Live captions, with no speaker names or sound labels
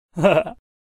Alright,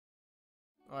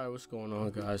 what's going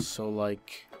on, guys? So,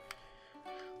 like,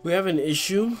 we have an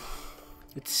issue.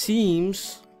 It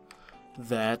seems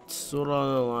that Sword Art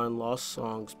Online Lost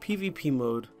Songs PvP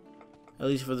mode, at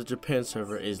least for the Japan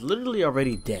server, is literally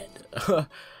already dead.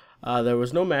 There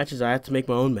was no matches. I had to make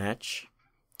my own match,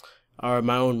 or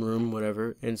my own room,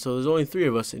 whatever. And so there's only 3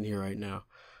 of us in here right now.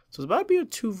 So it's about to be a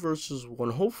 2 versus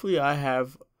 1. Hopefully I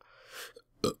have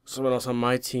someone else on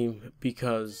my team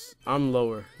because I'm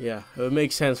lower. Yeah, it would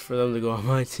make sense for them to go on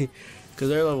my team because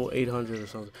they're level 800 or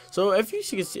something. So if you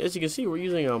can see, as you can see, we're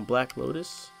using Black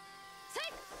Lotus.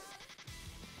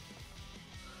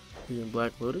 Using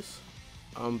Black Lotus.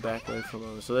 I'm back away from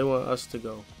them, so they want us to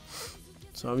go.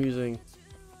 So I'm using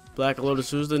Black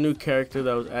Lotus, who's the new character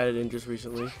that was added in just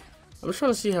recently. I'm just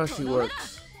trying to see how she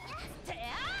works. As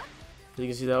you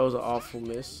can see, that was an awful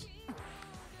miss.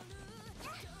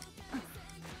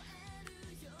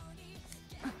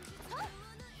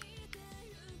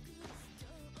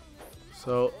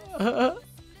 So,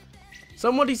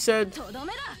 somebody said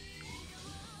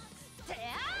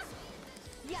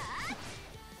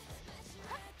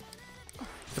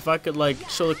if I could like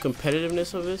show the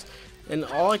competitiveness of this, and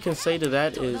all I can say to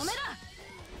that is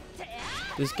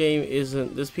this game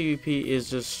isn't, this PvP is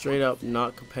just straight up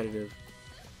not competitive.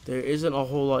 There isn't a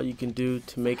whole lot you can do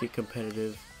to make it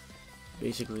competitive,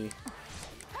 basically.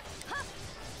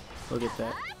 Look at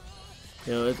that.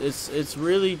 You know, it's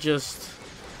really just,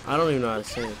 I don't even know how to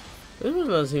say it. This person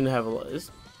doesn't seem to have a lot.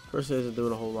 This person isn't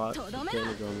doing a whole lot of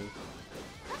damage on me.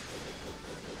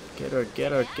 Get her,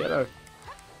 get her, get her.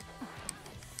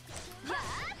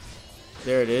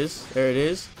 There it is. There it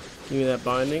is. Give me that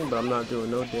binding, but I'm not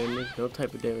doing no damage, no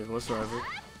type of damage whatsoever.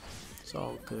 It's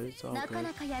all good. It's all good.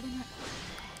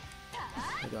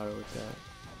 I got her with that.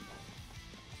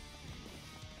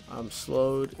 I'm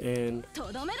slowed and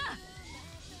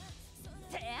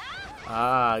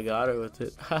I got her with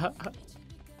it.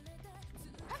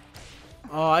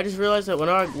 Oh, I just realized that when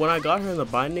I got her in the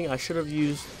binding, I should have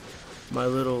used my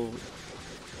little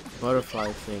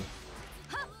butterfly thing.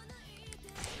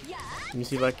 Let me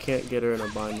see if I can't get her in a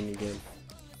binding again.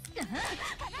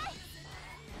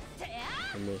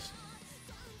 I missed.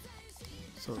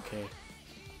 It's okay.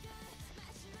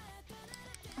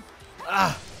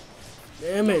 Ah!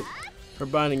 Damn it! Her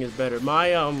binding is better.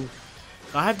 My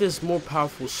I have this more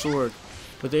powerful sword,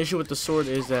 but the issue with the sword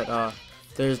is that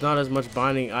there's not as much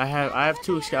binding. I have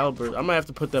 2 Excaliburs. I might have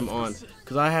to put them on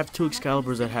because I have 2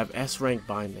 Excaliburs that have S rank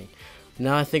binding.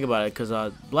 Now I think about it, because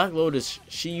Black Lotus,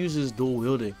 she uses dual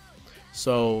wielding,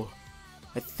 so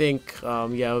I think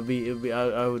yeah, I would be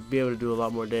able to do a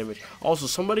lot more damage. Also,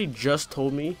 somebody just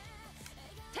told me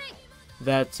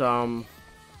that for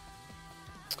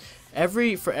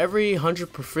every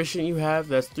 100 proficient you have,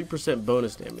 that's 3%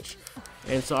 bonus damage.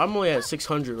 And so I'm only at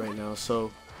 600 right now,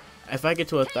 so if I get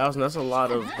to 1,000, that's a lot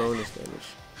of bonus damage.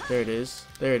 There it is.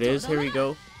 There it is. Here we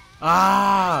go.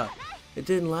 Ah! It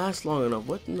didn't last long enough.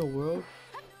 What in the world?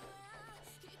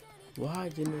 Why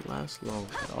didn't it last long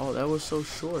at all? That was so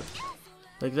short.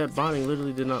 Like, that bonding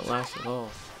literally did not last at all.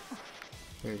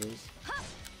 There it is.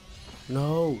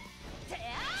 No!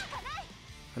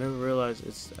 I never realized it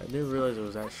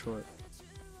was that short.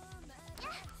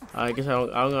 I guess I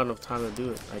don't got enough time to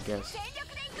do it, I guess.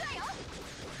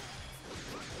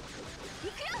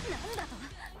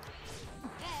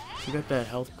 She got that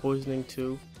health poisoning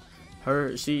too.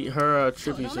 Her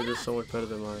tributes are just so much better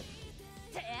than mine.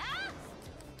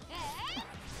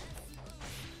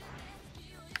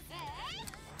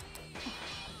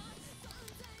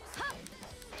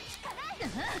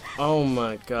 Oh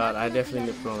my god, I definitely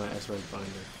need to put on that S-rank binder.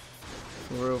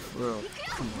 For real, for real.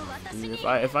 Come on, dude.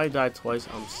 If I die twice,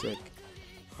 I'm sick.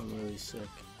 I'm really sick.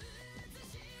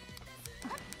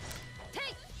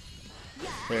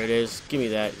 There it is. Give me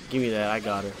that. Give me that. I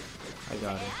got her. I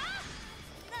got her.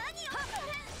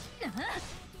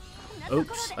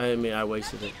 Oops. I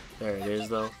wasted it. There it is,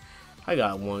 though. I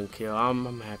got 1 kill.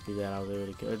 I'm happy that I was able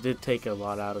to kill. It did take a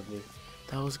lot out of me.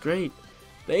 That was great.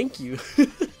 Thank you.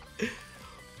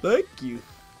 Thank you.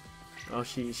 Oh,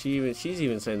 she's even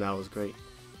saying that was great.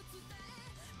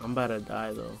 I'm about to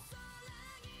die though.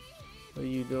 What are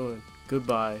you doing?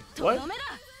 Goodbye. What?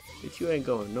 If you ain't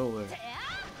going nowhere.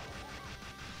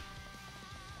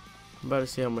 I'm about to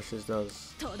see how much this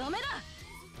does.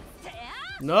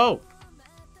 No.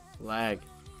 Lag.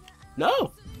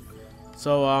 No.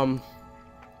 So I don't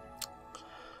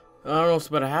know what's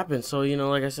about to happen. So, you know,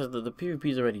 like I said, the PvP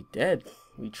is already dead.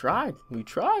 We tried,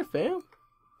 fam.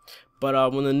 But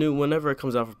whenever it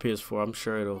comes out for PS4, I'm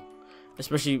sure it'll,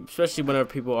 especially whenever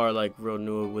people are like real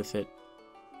new with it.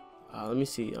 Let me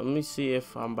see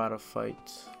if I'm about to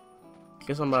fight.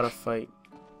 Guess I'm about to fight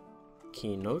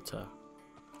Kinota.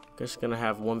 Guess gonna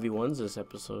have 1v1s this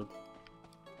episode.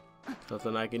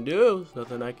 Nothing I can do.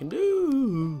 Nothing I can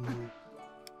do.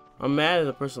 I'm mad at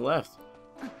the person left.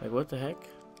 Like, what the heck?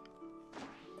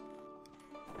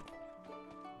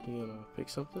 You gonna pick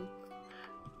something?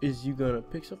 Is you gonna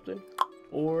pick something?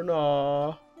 Or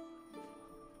nah?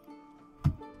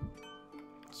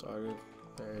 Started.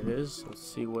 There it is. Let's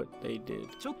see what they did.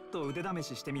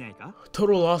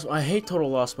 Total loss. I hate total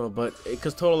loss mode, but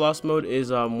because total loss mode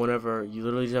is whenever you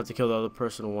literally just have to kill the other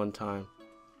person one time.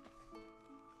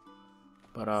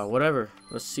 But whatever.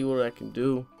 Let's see what I can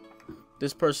do.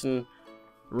 This person,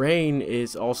 Rain,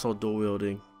 is also dual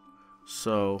wielding,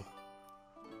 so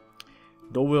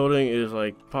dual wielding is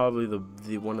like probably the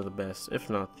one of the best,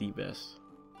 if not the best.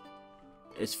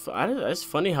 It's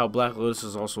funny how Black Lotus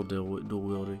is also dual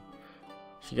wielding.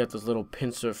 She got this little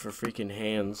pincer for freaking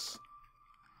hands.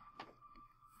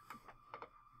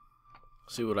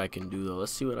 See what I can do though.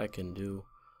 Let's see what I can do.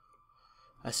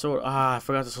 I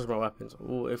forgot to switch my weapons.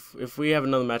 Ooh, if we have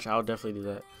another match, I'll definitely do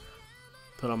that.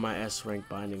 Put on my S rank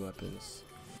binding weapons.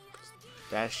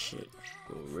 That shit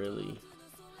will really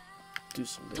do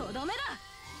some damage.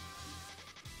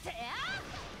 At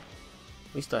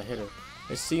least I hit her.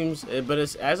 It seems, but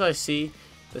it's, as I see,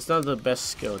 it's not the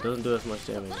best skill. It doesn't do as much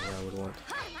damage as I would want.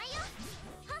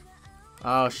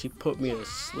 Oh, she put me to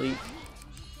sleep.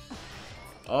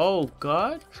 Oh,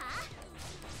 God?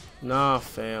 Nah,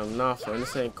 fam. Nah, fam.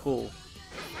 This ain't cool.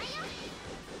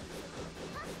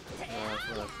 That's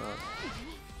what I thought.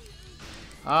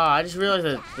 I just realized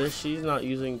that she's not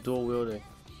using dual wielding.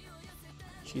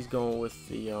 She's going with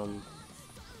the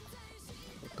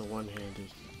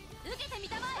one-handed.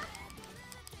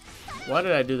 Why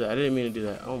did I do that? I didn't mean to do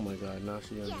that. Oh my god, now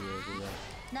she's gonna be able to do that.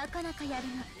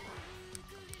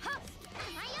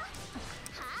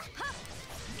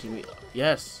 Give me,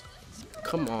 yes.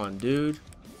 Come on, dude.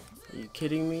 Are you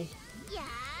kidding me?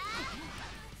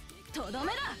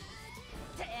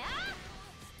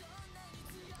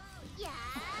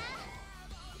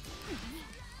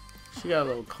 She got a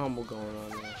little combo going on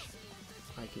there.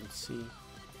 I can see.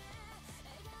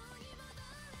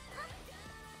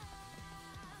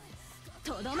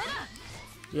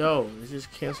 Yo, it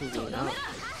just canceled me out.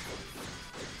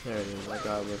 There it is. I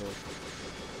got a little.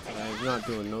 I'm not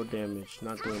doing no damage.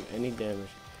 Not doing any damage.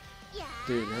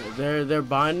 Dude, their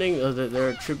binding, their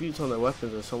attributes on their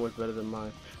weapons are so much better than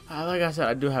mine. Like I said,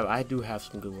 I do have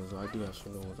some good ones. Though. I do have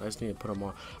some good ones. I just need to put them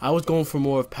on. I was going for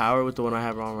more of power with the one I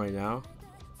have on right now.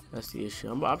 That's the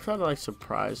issue. I'm trying to like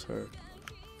surprise her.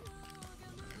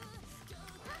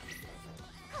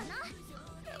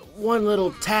 One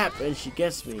little tap and she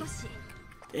gets me.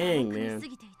 Dang, man.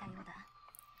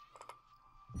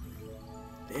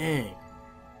 Dang.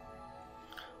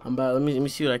 Let me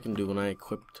see what I can do when I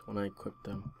equip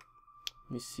them.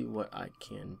 Let me see what I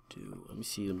can do. Let me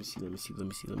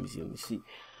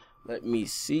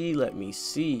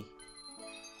see.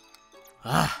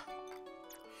 Ah.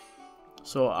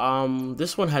 So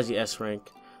this one has the S rank.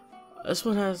 This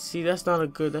one has, see, that's not a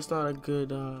good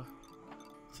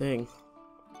thing.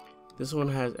 This one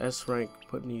has S rank,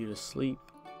 putting you to sleep.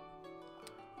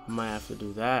 I might have to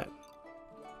do that.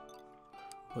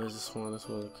 What is this one? This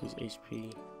one increase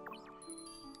HP.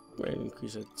 Might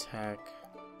increase attack.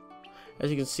 As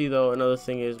you can see though, another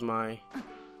thing is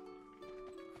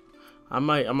I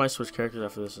might switch characters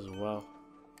after this as well.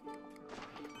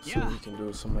 See what we can do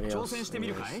with somebody else. Let's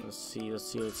see.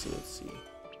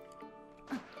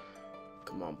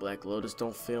 Come on, Black Lotus,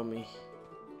 don't fail me.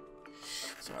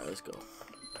 Sorry, let's go.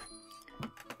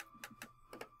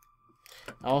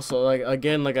 Also,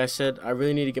 like I said, I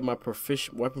really need to get my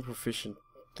weapon proficient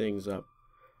things up,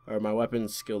 or my weapon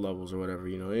skill levels, or whatever.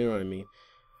 You know what I mean.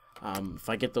 If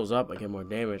I get those up, I get more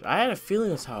damage. I had a feeling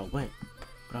that's how it went,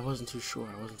 but I wasn't too sure.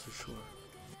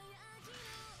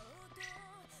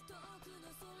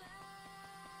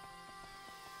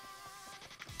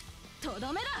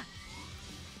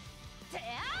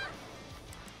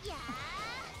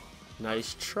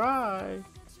 Nice try.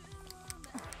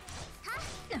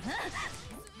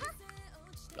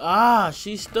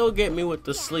 She still get me with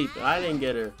the sleep. I didn't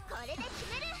get her.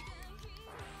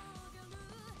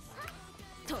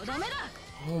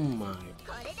 Oh my.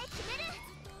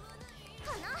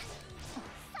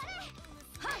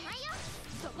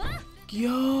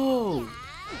 Yo!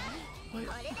 What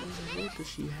does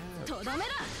she have?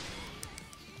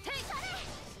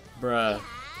 Bruh.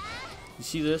 You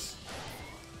see this?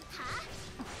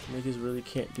 Niggas really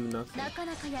can't do nothing.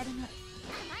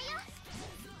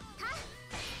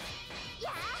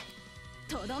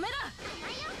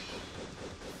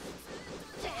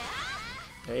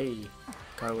 Hey.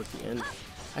 got her at the end.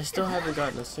 I still haven't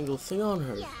gotten a single thing on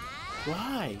her.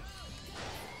 Why?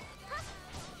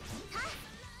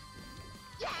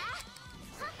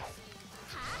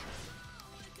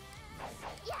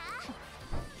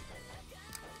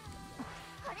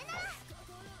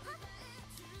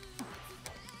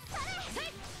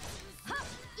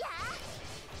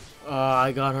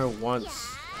 I got her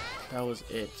once. That was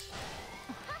it.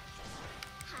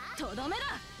 Did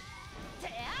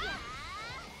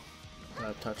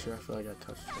I touch her? I feel like I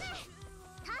touched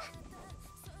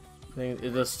her.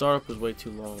 The startup was way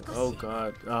too long. Oh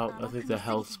god. Oh, I think the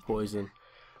health's poison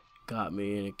got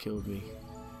me and it killed me.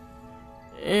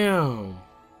 Damn.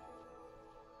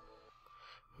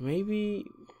 Maybe.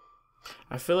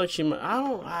 I feel like she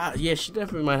might. Yeah, she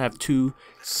definitely might have 2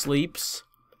 sleeps.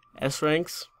 S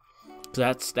ranks.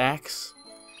 That stacks.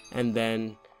 And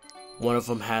then one of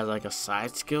them has like a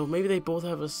side skill. Maybe they both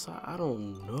have a side. I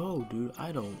don't know, dude.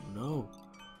 I don't know.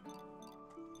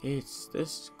 This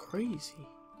is crazy.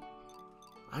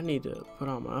 I need to put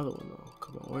on my other one though.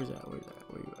 Come on, where's that? Where's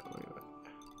that? Where you at? Where you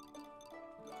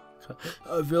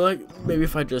at? I feel like maybe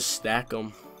if I just stack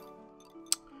them,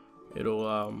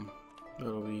 it'll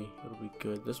be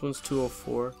good. This one's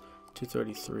 204,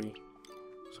 233.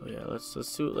 So yeah, let's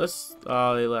do it.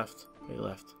 Oh, they left.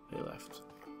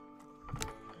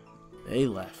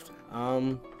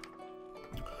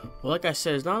 Well, like I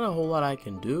said, there's not a whole lot I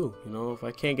can do. You know, if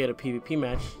I can't get a PvP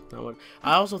match, not much.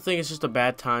 I also think it's just a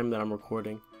bad time that I'm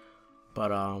recording.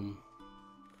 But at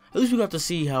least we got to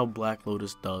see how Black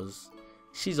Lotus does.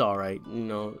 She's all right. You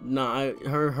know,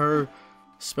 her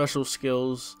special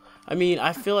skills. I mean,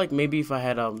 I feel like maybe if I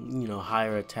had you know,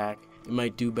 higher attack, it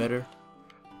might do better.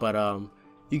 But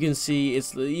you can see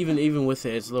it's even with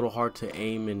it, it's a little hard to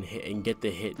aim and hit and get the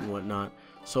hit and whatnot.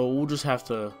 So we'll just have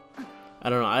to. I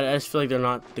don't know. I just feel like they're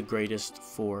not the greatest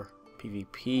for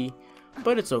PvP,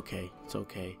 but it's okay. It's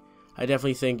okay. I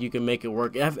definitely think you can make it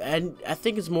work. And I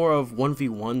think it's more of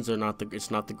 1v1s are not the. It's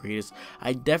not the greatest.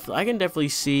 I can definitely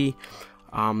see,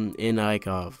 in like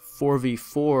a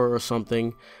 4v4 or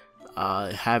something,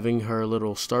 having her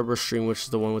little starburst stream, which is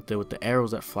the one with the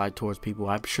arrows that fly towards people.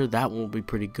 I'm sure that one will be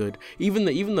pretty good. Even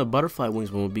the butterfly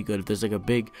wings one would be good if there's like a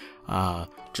big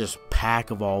just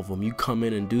pack of all of them. You come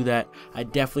in and do that. I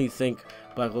definitely think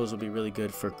Black Lotus will be really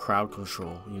good for crowd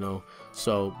control, you know.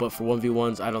 So, but for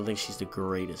 1v1s, I don't think she's the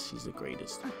greatest. She's the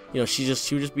greatest. You know, she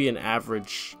would just be an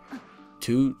average.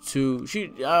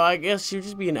 I guess she would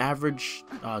just be an average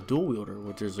dual wielder,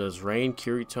 which is just Rain,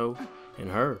 Kirito, and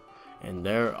her. And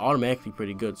they're automatically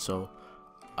pretty good. So,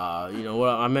 you know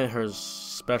what? I meant her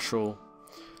special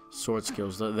sword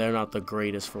skills. They're not the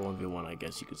greatest for 1v1, I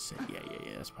guess you could say. Yeah.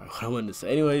 That's probably what I wanted to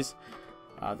say. Anyways,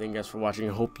 thank you guys for watching.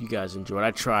 I hope you guys enjoyed.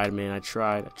 I tried, man. I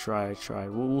tried.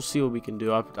 We'll see what we can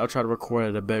do. I'll try to record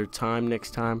at a better time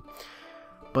next time.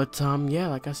 But yeah,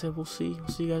 like I said, we'll see. We'll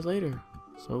see you guys later.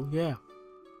 So yeah,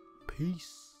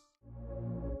 peace.